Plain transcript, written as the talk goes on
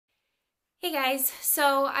Hey guys,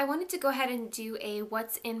 so I wanted to go ahead and do a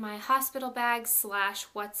what's in my hospital bag slash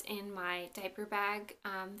what's in my diaper bag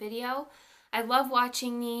video. I love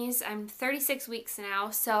watching these. I'm 36 weeks now,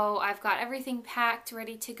 so I've got everything packed,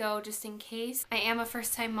 ready to go just in case. I am a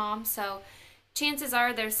first-time mom, so chances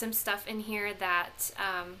are there's some stuff in here that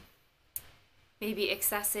may be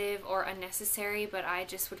excessive or unnecessary, but I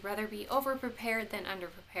just would rather be over-prepared than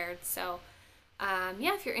under-prepared. So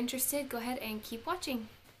yeah, if you're interested, go ahead and keep watching.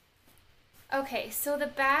 Okay, so the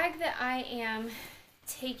bag that I am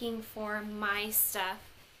taking for my stuff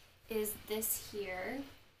is this here.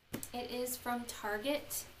 It is from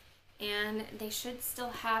Target, and they should still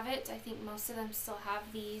have it. I think most of them still have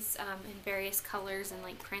these in various colors and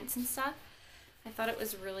like prints and stuff. I thought it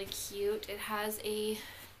was really cute. It has a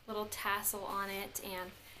little tassel on it,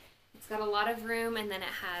 and it's got a lot of room, and then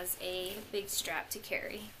it has a big strap to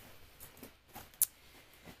carry.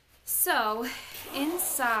 So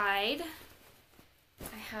inside,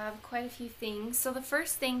 I have quite a few things. So the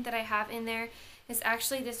first thing that I have in there is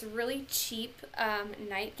actually this really cheap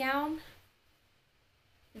nightgown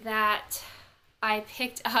that I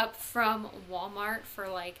picked up from Walmart for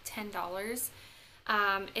like $10.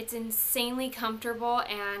 It's insanely comfortable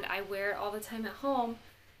and I wear it all the time at home.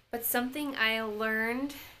 But something I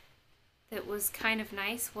learned that was kind of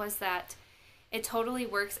nice was that it totally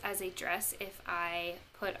works as a dress if I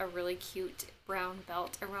put a really cute brown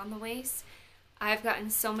belt around the waist. I've gotten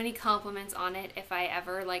so many compliments on it. If I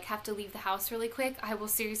ever like have to leave the house really quick, I will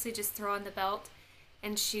seriously just throw on the belt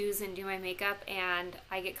and shoes and do my makeup, and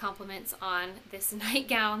I get compliments on this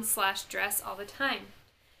nightgown slash dress all the time.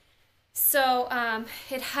 So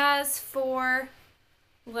it has 4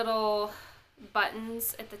 little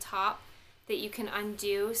buttons at the top that you can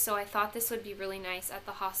undo, so I thought this would be really nice at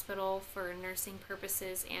the hospital for nursing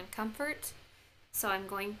purposes and comfort. So I'm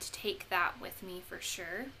going to take that with me for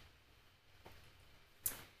sure.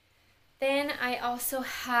 Then I also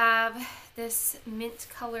have this mint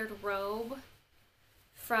colored robe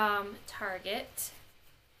from Target.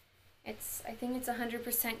 I think it's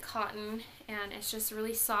 100% cotton, and it's just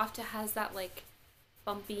really soft. It has that like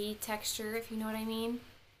bumpy texture, if you know what I mean.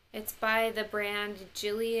 It's by the brand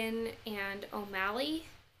Jillian and O'Malley.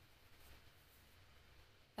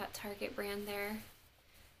 That Target brand there.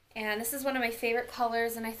 And this is one of my favorite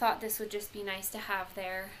colors, and I thought this would just be nice to have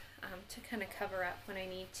there to kind of cover up when I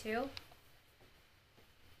need to.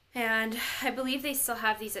 And I believe they still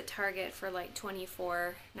have these at Target for like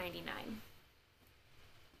 $24.99.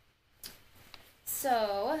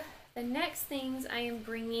 So the next things I am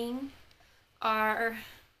bringing are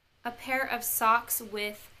a pair of socks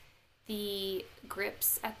with the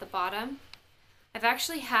grips at the bottom. I've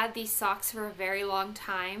actually had these socks for a very long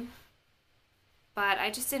time, but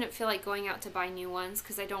I just didn't feel like going out to buy new ones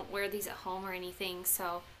because I don't wear these at home or anything.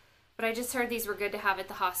 But I just heard these were good to have at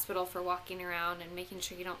the hospital for walking around and making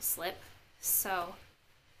sure you don't slip. So,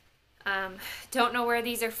 don't know where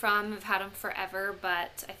these are from. I've had them forever,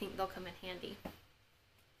 but I think they'll come in handy.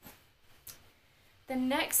 The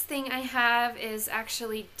next thing I have is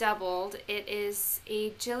actually doubled. It is a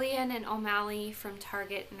Jillian and O'Malley from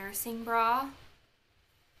Target nursing bra.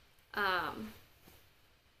 And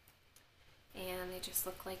they just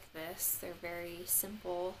look like this. They're very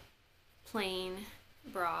simple, plain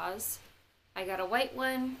bras. I got a white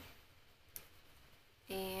one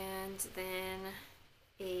and then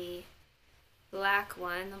a black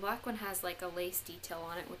one. The black one has like a lace detail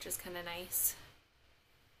on it, which is kind of nice.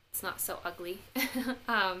 It's not so ugly.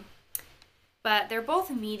 But they're both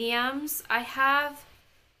mediums. I have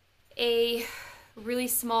a really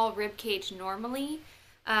small rib cage normally.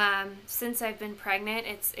 Since I've been pregnant,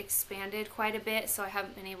 it's expanded quite a bit, so I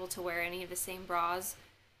haven't been able to wear any of the same bras.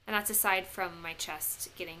 And that's aside from my chest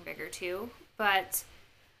getting bigger too. But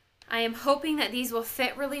I am hoping that these will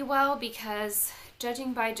fit really well because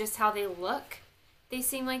judging by just how they look, they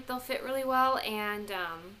seem like they'll fit really well. And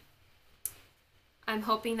I'm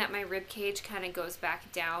hoping that my rib cage kind of goes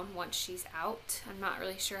back down once she's out. I'm not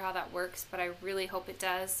really sure how that works, but I really hope it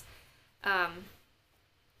does.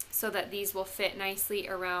 So that these will fit nicely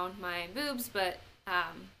around my boobs, but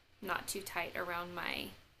not too tight around my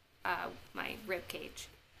rib cage.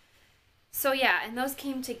 So yeah, and those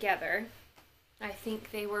came together. I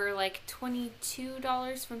think they were like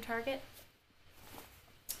 $22 from Target.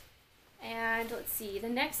 And let's see, the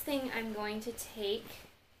next thing I'm going to take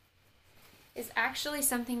is actually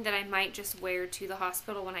something that I might just wear to the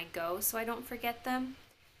hospital when I go so I don't forget them.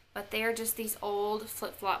 But they are just these old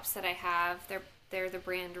flip-flops that I have. They're the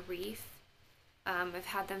brand Reef. I've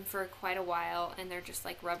had them for quite a while, and they're just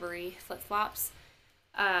like rubbery flip-flops.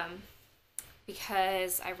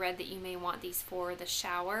 Because I read that you may want these for the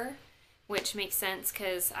shower which makes sense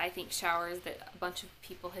because I think showers that a bunch of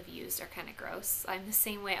people have used are kind of gross. I'm the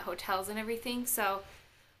same way at hotels and everything, so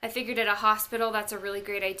I figured at a hospital that's a really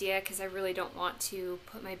great idea because I really don't want to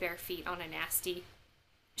put my bare feet on a nasty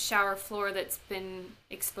shower floor that's been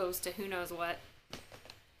exposed to who knows what.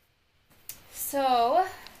 So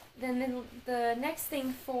then the next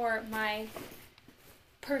thing for my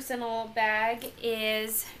personal bag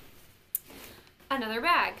is another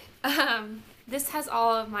bag. This has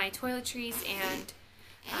all of my toiletries and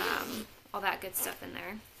all that good stuff in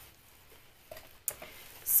there.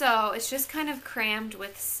 So it's just kind of crammed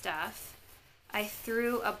with stuff. I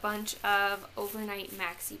threw a bunch of overnight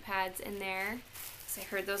maxi pads in there because I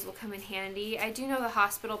heard those will come in handy. I do know the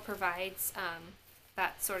hospital provides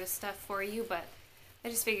that sort of stuff for you, but I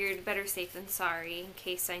just figured better safe than sorry in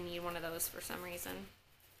case I need one of those for some reason.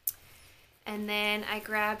 And then I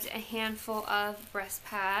grabbed a handful of breast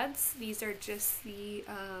pads. These are just the,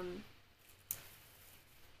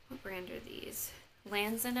 what brand are these?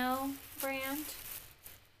 Lanzano brand.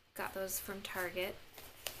 Got those from Target.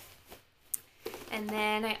 And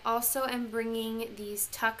then I also am bringing these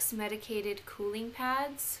Tux medicated cooling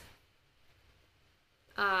pads.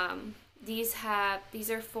 These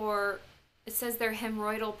are for, it says they're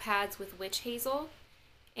hemorrhoidal pads with witch hazel,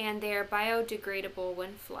 and they're biodegradable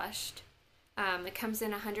when flushed. It comes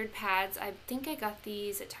in 100 pads. I think I got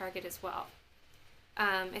these at Target as well.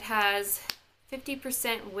 It has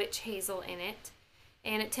 50% witch hazel in it,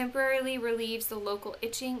 and it temporarily relieves the local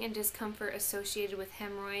itching and discomfort associated with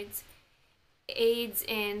hemorrhoids, aids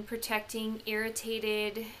in protecting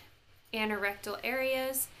irritated anorectal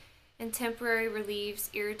areas, and temporarily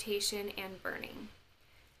relieves irritation and burning.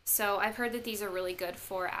 So I've heard that these are really good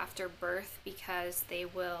for after birth because they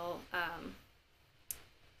will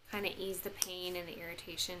kind of ease the pain and the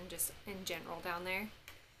irritation just in general down there.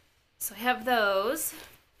 So I have those.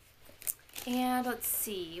 And let's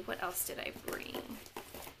see, what else did I bring?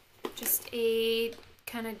 Just a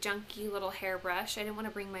kind of junky little hairbrush. I didn't want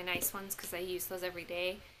to bring my nice ones because I use those every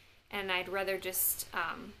day. And I'd rather just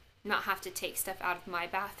not have to take stuff out of my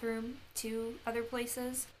bathroom to other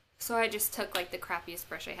places. So I just took like the crappiest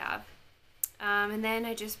brush I have. And then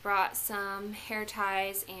I just brought some hair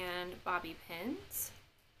ties and bobby pins.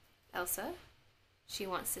 Elsa, she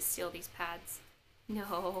wants to steal these pads.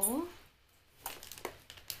 No.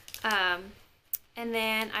 And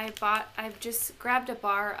then I've just grabbed a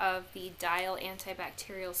bar of the Dial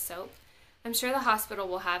antibacterial soap. I'm sure the hospital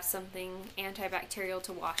will have something antibacterial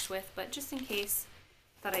to wash with, but just in case,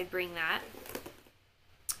 thought I'd bring that.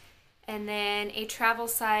 And then a travel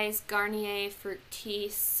size Garnier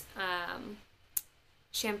Fructis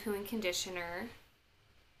shampoo and conditioner.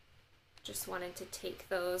 Just wanted to take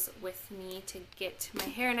those with me to get my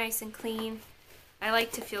hair nice and clean. I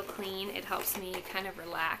like to feel clean. It helps me kind of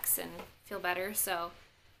relax and feel better, so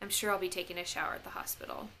I'm sure I'll be taking a shower at the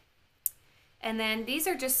hospital. And then these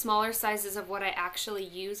are just smaller sizes of what I actually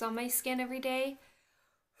use on my skin every day.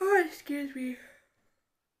 Oh, excuse me.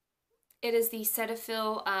 It is the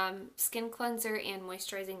Cetaphil skin cleanser and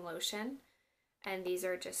moisturizing lotion, and these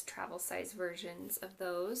are just travel size versions of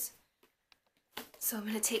those. So I'm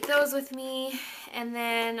going to take those with me, and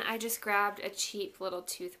then I just grabbed a cheap little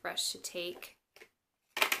toothbrush to take.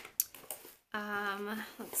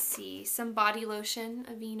 Let's see, some body lotion,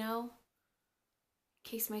 Aveeno, in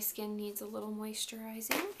case my skin needs a little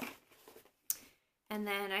moisturizing. And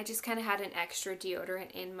then I just kind of had an extra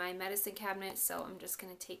deodorant in my medicine cabinet, so I'm just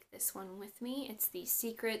going to take this one with me. It's the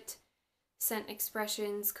Secret Scent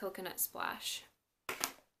Expressions Coconut Splash.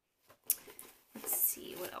 Let's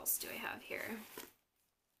see, what else do I have here?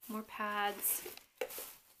 More pads.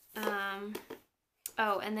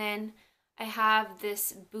 Oh, and then I have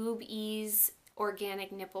this Boob Ease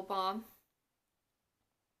Organic Nipple Balm.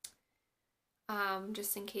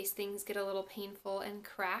 Just in case things get a little painful and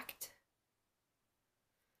cracked.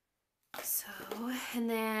 So, and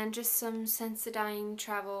then just some Sensodyne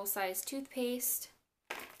travel size toothpaste.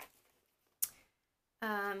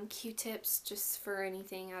 Q-tips just for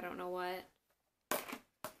anything, I don't know what.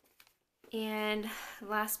 And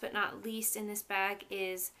last but not least in this bag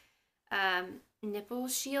is nipple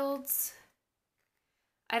shields.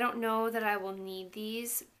 I don't know that I will need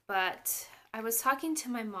these, but I was talking to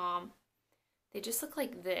my mom. They just look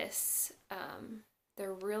like this.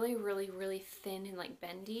 They're really, really, really thin and like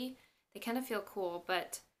bendy. They kind of feel cool,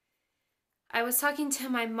 but I was talking to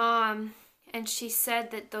my mom and she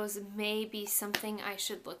said that those may be something I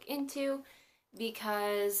should look into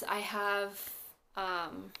because I have,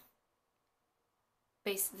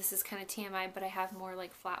 this is kind of TMI, but I have more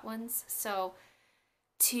like flat ones. So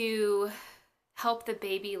to help the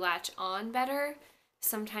baby latch on better,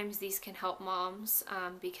 Sometimes these can help moms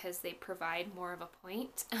because they provide more of a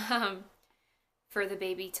point for the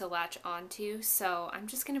baby to latch onto. So I'm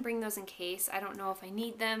just going to bring those in case. I don't know if I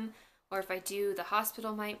need them, or if I do, the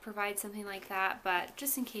hospital might provide something like that, but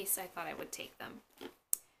just in case, I thought I would take them.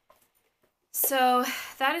 So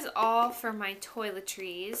that is all for my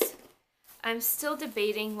toiletries. I'm still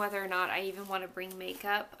debating whether or not I even want to bring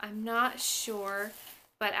makeup. I'm not sure,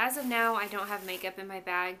 but as of now, I don't have makeup in my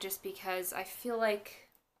bag just because I feel like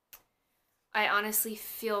I honestly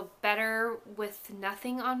feel better with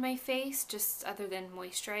nothing on my face, just other than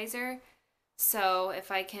moisturizer. So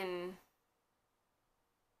if I can,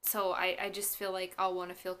 I just feel like I'll want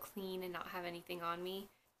to feel clean and not have anything on me.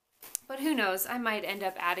 But who knows, I might end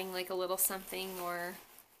up adding like a little something or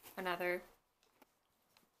another.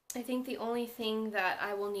 I think the only thing that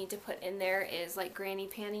I will need to put in there is like granny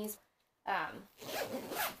panties.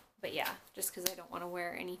 But yeah, just because I don't want to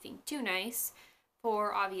wear anything too nice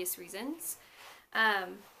for obvious reasons.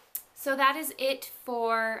 So that is it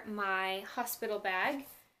for my hospital bag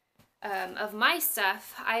of my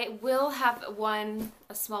stuff. I will have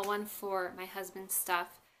a small one for my husband's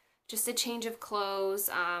stuff. Just a change of clothes.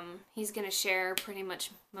 He's going to share pretty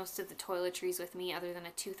much most of the toiletries with me other than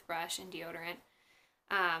a toothbrush and deodorant.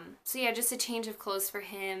 So yeah, just a change of clothes for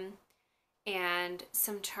him and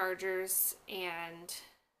some chargers and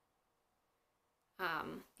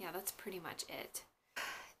yeah, that's pretty much it.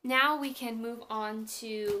 Now we can move on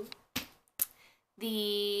to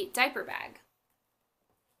the diaper bag.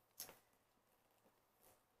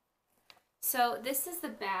 So this is the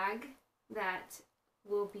bag that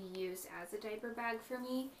will be used as a diaper bag for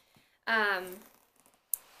me. I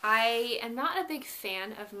am not a big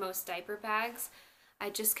fan of most diaper bags. I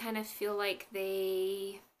just kind of feel like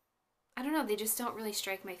I don't know, they just don't really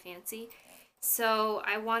strike my fancy. So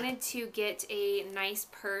I wanted to get a nice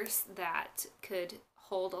purse that could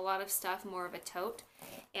hold a lot of stuff, more of a tote.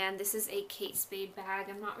 And this is a Kate Spade bag.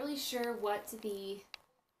 I'm not really sure what the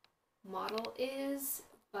model is,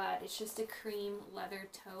 but it's just a cream leather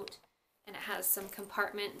tote. And it has some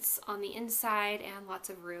compartments on the inside and lots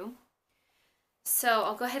of room. So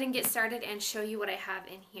I'll go ahead and get started and show you what I have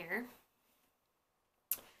in here.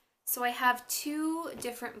 So I have two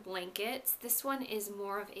different blankets. This one is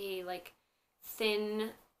more of a like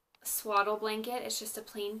thin swaddle blanket. It's just a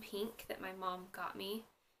plain pink that my mom got me.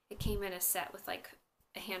 It came in a set with like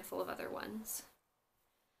a handful of other ones.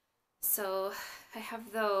 So I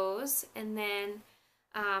have those, and then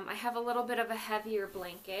I have a little bit of a heavier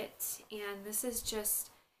blanket, and this is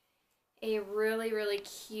just a really, really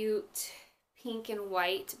cute pink and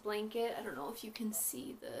white blanket. I don't know if you can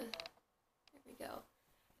see there we go.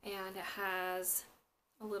 And it has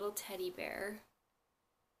a little teddy bear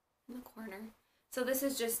in the corner. So this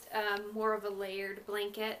is just more of a layered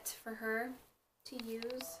blanket for her to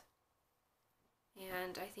use.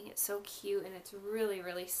 And I think it's so cute, and it's really,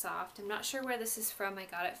 really soft. I'm not sure where this is from. I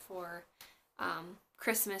got it for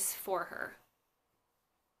Christmas for her.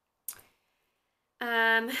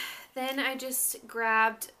 Then I just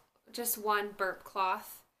grabbed just one burp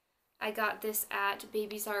cloth. I got this at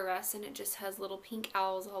Babies R Us, and it just has little pink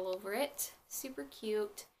owls all over it. Super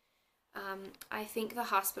cute. I think the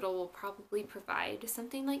hospital will probably provide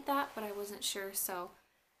something like that, but I wasn't sure, so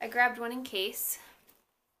I grabbed one in case.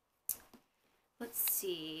 Let's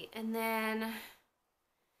see, and then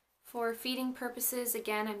for feeding purposes,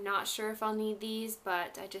 again, I'm not sure if I'll need these,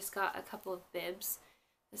 but I just got a couple of bibs.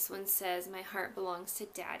 This one says, "My heart belongs to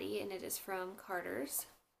Daddy," and it is from Carter's.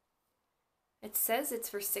 It says it's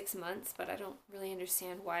for 6 months, but I don't really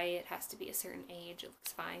understand why it has to be a certain age. It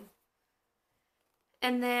looks fine.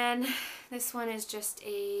 And then this one is just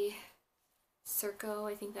a Circo,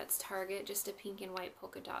 I think that's Target, just a pink and white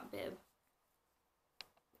polka dot bib.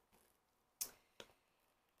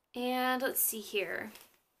 And let's see here.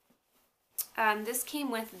 This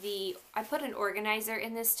came with I put an organizer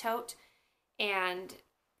in this tote, and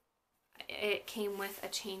it came with a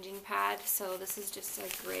changing pad. So this is just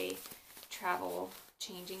a gray travel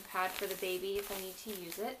changing pad for the baby if I need to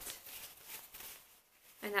use it.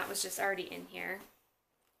 And that was just already in here.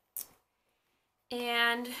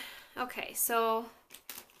 And okay, so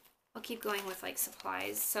I'll keep going with like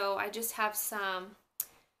supplies. So I just have some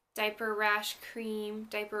diaper rash cream,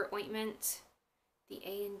 diaper ointment, the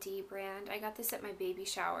A&D brand. I got this at my baby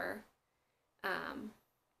shower.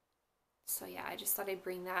 So yeah, I just thought I'd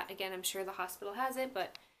bring that. Again, I'm sure the hospital has it,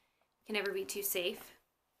 but it can never be too safe.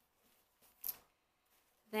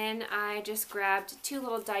 Then I just grabbed 2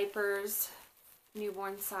 little diapers,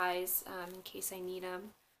 newborn size, in case I need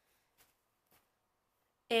them.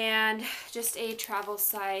 And just a travel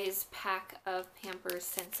size pack of Pampers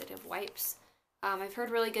Sensitive wipes. I've heard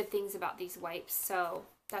really good things about these wipes, so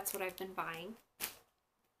that's what I've been buying.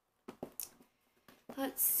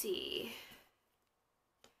 Let's see.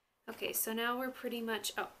 Okay, so now we're pretty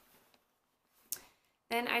much, oh.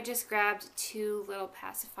 Then I just grabbed 2 little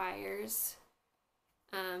pacifiers.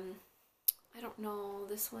 I don't know,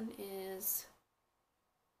 this one is,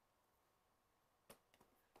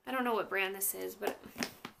 I don't know what brand this is, but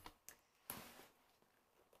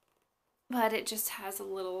it just has a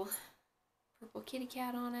little purple kitty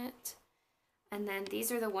cat on it. And then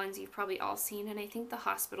these are the ones you've probably all seen, and I think the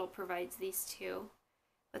hospital provides these too.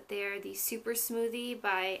 But they're the Super Smoothie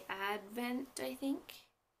by Advent, I think.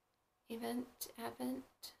 Advent.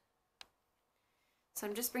 So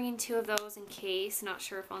I'm just bringing 2 of those in case, not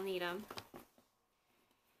sure if I'll need them.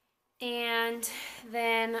 And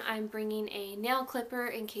then I'm bringing a nail clipper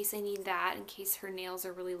in case I need that, in case her nails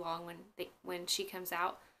are really long when she comes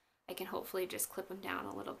out. I can hopefully just clip them down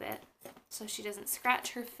a little bit so she doesn't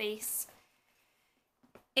scratch her face.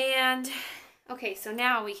 And okay, so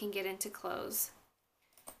now we can get into clothes.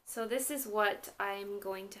 So this is what I'm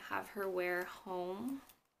going to have her wear home.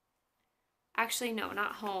 Actually, no,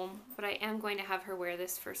 not home, but I am going to have her wear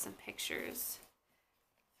this for some pictures.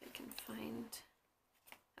 If I can find.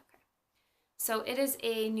 Okay. So it is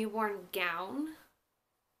a newborn gown.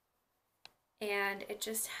 And it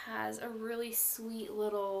just has a really sweet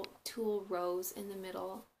little tulle rose in the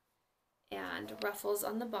middle and ruffles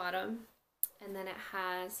on the bottom. And then it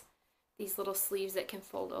has these little sleeves that can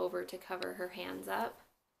fold over to cover her hands up.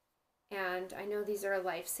 And I know these are a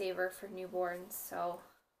lifesaver for newborns, so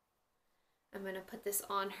I'm going to put this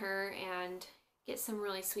on her and get some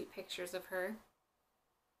really sweet pictures of her.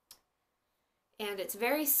 And it's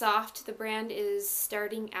very soft. The brand is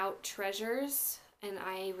Starting Out Treasures, and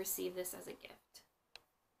I received this as a gift.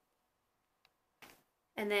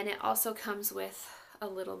 And then it also comes with a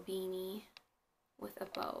little beanie with a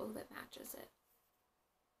bow that matches it.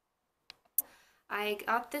 I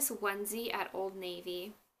got this onesie at Old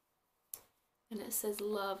Navy, and it says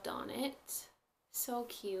loved on it. So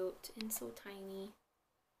cute and so tiny.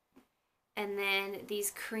 And then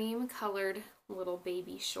these cream colored little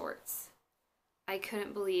baby shorts. I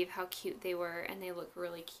couldn't believe how cute they were, and they look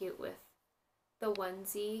really cute with the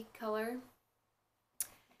onesie color.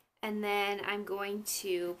 And then I'm going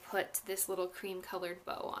to put this little cream colored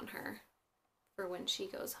bow on her for when she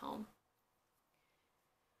goes home.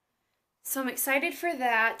 So I'm excited for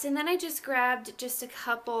that. And then I just grabbed just a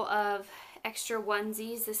couple of extra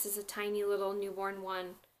onesies. This is a tiny little newborn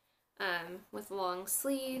one with long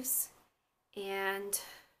sleeves, and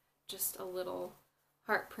just a little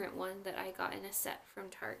heart print one that I got in a set from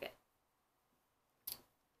Target.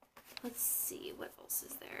 Let's see, what else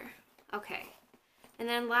is there? Okay, and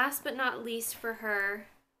then last but not least for her,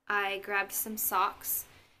 I grabbed some socks.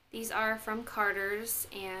 These are from Carter's,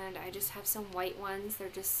 and I just have some white ones. They're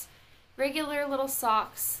just regular little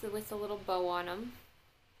socks with a little bow on them.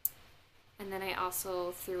 And then I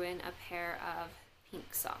also threw in a pair of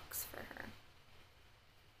pink socks for her.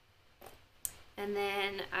 And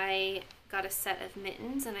then I got a set of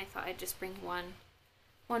mittens, and I thought I'd just bring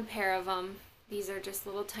one pair of them. These are just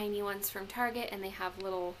little tiny ones from Target, and they have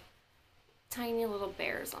little tiny little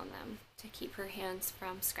bears on them to keep her hands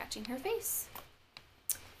from scratching her face.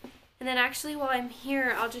 And then actually while I'm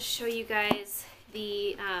here, I'll just show you guys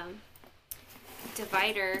the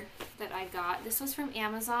divider that I got. This was from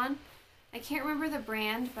Amazon. I can't remember the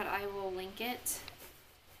brand, but I will link it.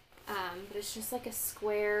 But it's just like a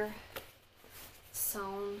square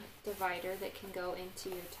sewn divider that can go into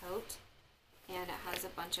your tote. And it has a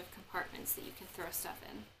bunch of compartments that you can throw stuff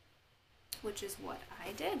in, which is what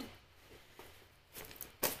I did.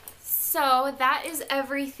 So that is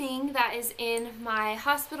everything that is in my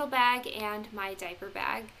hospital bag and my diaper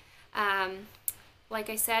bag. Like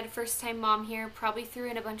I said, first time mom here, probably threw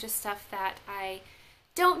in a bunch of stuff that I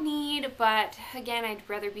don't need, but again, I'd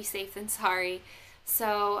rather be safe than sorry.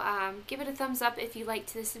 So give it a thumbs up if you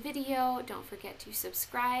liked this video. Don't forget to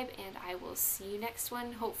subscribe, and I will see you next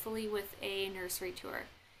one, hopefully with a nursery tour,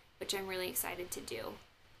 which I'm really excited to do.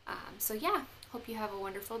 So yeah, hope you have a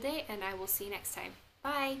wonderful day, and I will see you next time.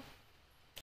 Bye!